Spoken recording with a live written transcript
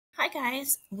Hi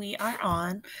guys, we are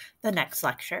on the next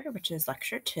lecture, which is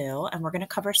lecture 2, and we're going to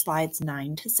cover slides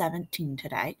 9 to 17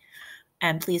 today.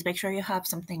 And please make sure you have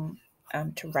something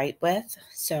to write with.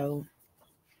 So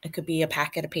it could be a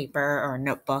packet of paper or a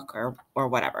notebook or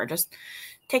whatever. Just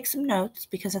take some notes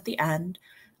because at the end,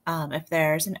 if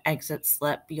there's an exit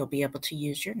slip, you'll be able to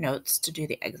use your notes to do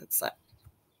the exit slip.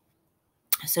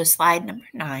 So slide number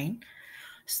 9,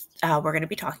 we're going to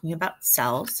be talking about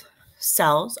cells.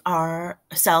 Cells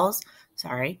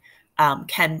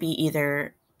can be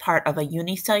either part of a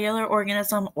unicellular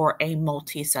organism or a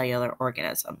multicellular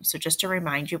organism. So just to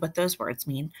remind you what those words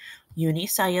mean,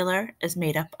 unicellular is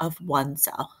made up of one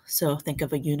cell. So think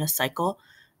of a unicycle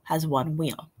has one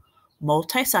wheel.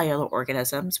 Multicellular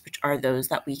organisms, which are those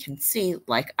that we can see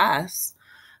like us,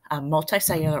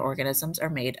 multicellular organisms are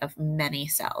made of many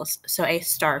cells. So a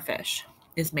starfish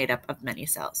is made up of many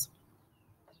cells.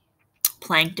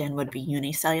 Plankton would be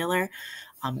unicellular.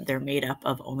 They're made up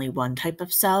of only one type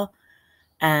of cell.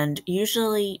 And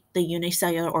usually the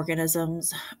unicellular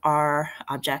organisms are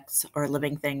objects or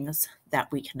living things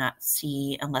that we cannot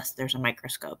see unless there's a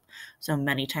microscope. So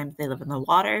many times they live in the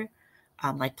water,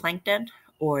 like plankton,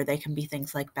 or they can be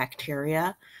things like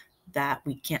bacteria that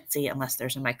we can't see unless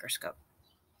there's a microscope.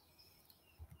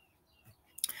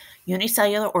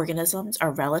 Unicellular organisms are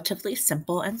relatively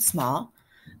simple and small.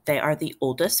 They are the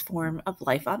oldest form of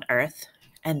life on Earth,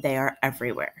 and they are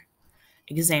everywhere.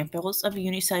 Examples of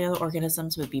unicellular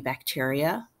organisms would be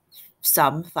bacteria,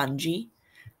 some fungi,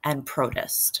 and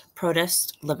protists.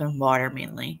 Protists live in water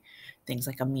mainly, things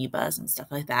like amoebas and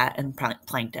stuff like that, and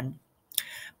plankton.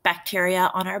 Bacteria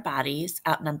on our bodies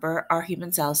outnumber our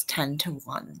human cells 10 to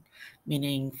 1,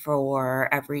 meaning for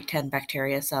every 10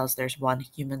 bacteria cells, there's one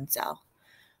human cell.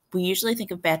 We usually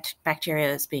think of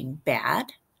bacteria as being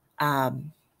bad,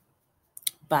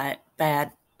 but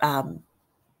there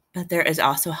is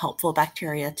also helpful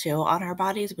bacteria too on our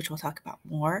bodies, which we'll talk about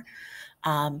more.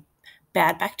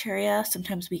 Bad bacteria,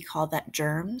 sometimes we call that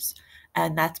germs,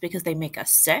 and that's because they make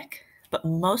us sick. But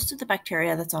most of the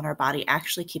bacteria that's on our body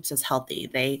actually keeps us healthy.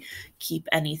 They keep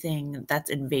anything that's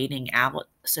invading out.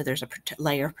 So there's a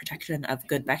layer of protection of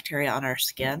good bacteria on our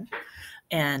skin.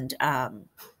 And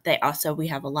we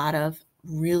have a lot of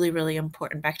really, really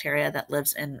important bacteria that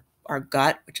lives in our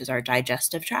gut, which is our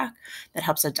digestive tract, that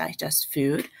helps us digest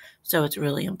food. So it's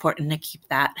really important to keep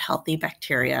that healthy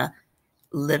bacteria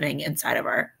living inside of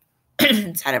our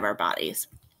inside of our bodies.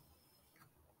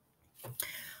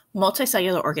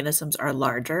 Multicellular organisms are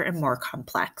larger and more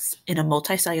complex. In a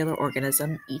multicellular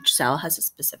organism, each cell has a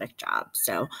specific job.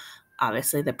 So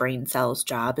obviously the brain cell's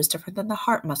job is different than the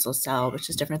heart muscle cell, which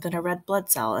is different than a red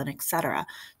blood cell, and etc.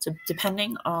 So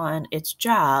depending on its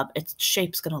job, its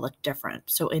shape's going to look different.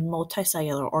 So in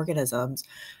multicellular organisms,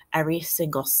 every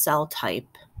single cell type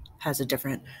has a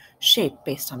different shape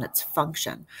based on its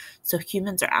function. So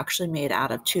humans are actually made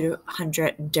out of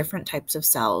 200 different types of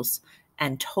cells,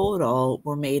 and total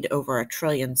we're made over 1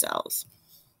 trillion cells.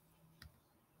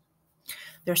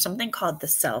 There's something called the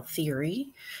cell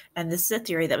theory, and this is a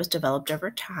theory that was developed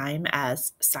over time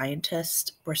as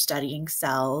scientists were studying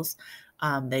cells.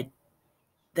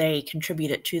 They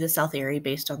contributed to the cell theory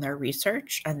based on their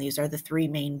research, and these are the 3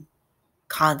 main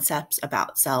concepts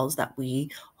about cells that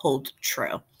we hold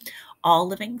true. All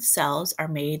living things are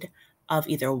made of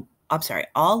either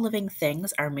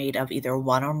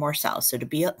one or more cells. So to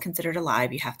be considered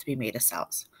alive, you have to be made of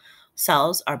cells.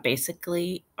 Cells are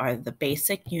the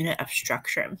basic unit of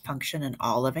structure and function in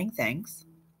all living things.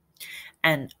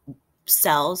 And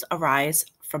cells arise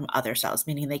from other cells,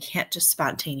 meaning they can't just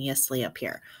spontaneously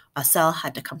appear. A cell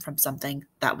had to come from something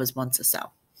that was once a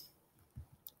cell.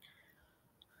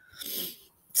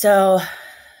 So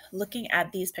looking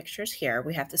at these pictures here,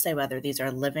 we have to say whether these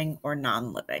are living or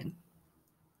non-living.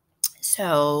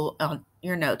 So on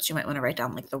your notes, you might want to write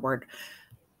down like the word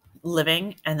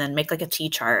living and then make like a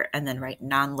T-chart and then write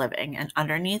non-living. And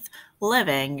underneath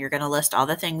living, you're going to list all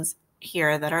the things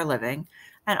here that are living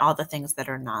and all the things that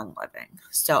are non-living.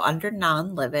 So under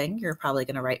non-living, you're probably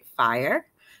going to write fire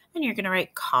and you're going to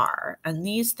write car. And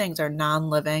these things are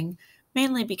non-living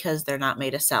mainly because they're not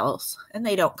made of cells and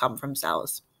they don't come from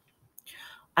cells.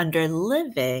 Under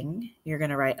living, you're going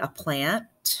to write a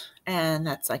plant, and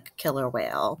that's like a killer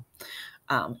whale.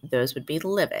 Those would be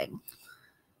living.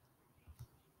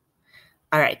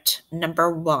 All right, number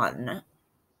 1.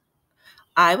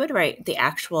 I would write the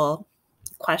actual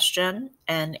question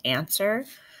and answer.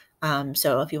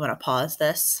 So if you want to pause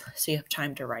this so you have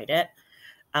time to write it.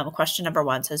 Question number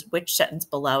 1 says, which sentence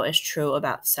below is true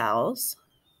about cells?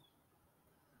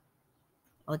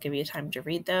 I'll give you time to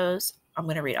read those. I'm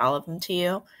going to read all of them to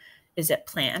you. Is it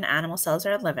plant and animal cells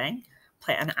are living?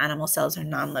 plant and animal cells are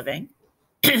non-living,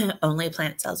 only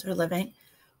plant cells are living,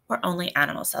 or only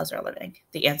animal cells are living?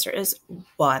 The answer is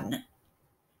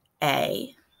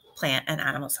 1A, plant and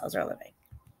animal cells are living.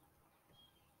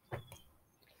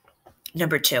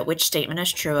 Number 2, which statement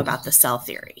is true about the cell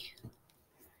theory?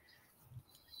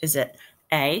 Is it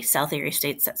A, cell theory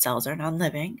states that cells are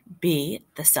non-living, B,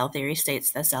 the cell theory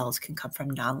states that cells can come from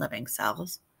non-living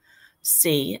cells,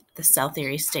 C, the cell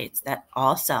theory states that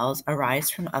all cells arise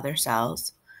from other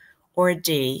cells, or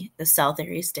D, the cell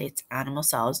theory states animal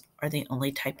cells are the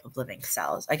only type of living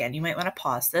cells? Again, you might want to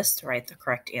pause this to write the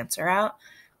correct answer out,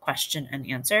 question and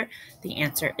answer. The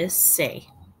answer is C.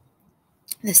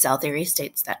 The cell theory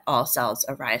states that all cells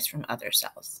arise from other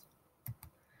cells.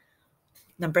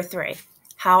 Number 3,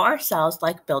 how are cells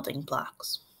like building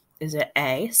blocks? Is it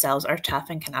A, cells are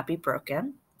tough and cannot be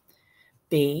broken?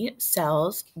 B,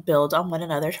 cells build on one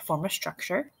another to form a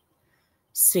structure?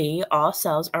 C, all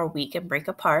cells are weak and break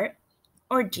apart?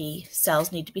 Or D,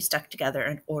 cells need to be stuck together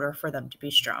in order for them to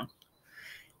be strong?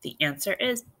 The answer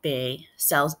is B,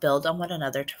 cells build on one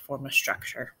another to form a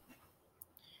structure.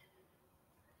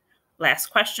 Last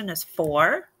question is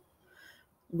 4.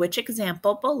 Which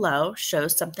example below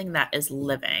shows something that is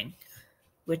living?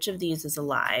 Which of these is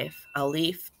alive? A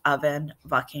leaf, oven,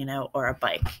 volcano, or a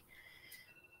bike?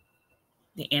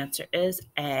 The answer is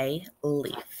A,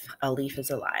 leaf. A leaf is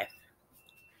alive.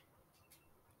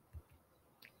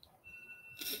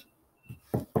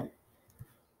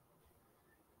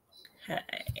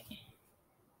 Okay.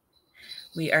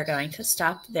 We are going to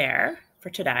stop there for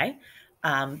today.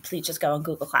 Please just go on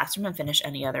Google Classroom and finish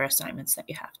any other assignments that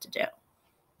you have to do.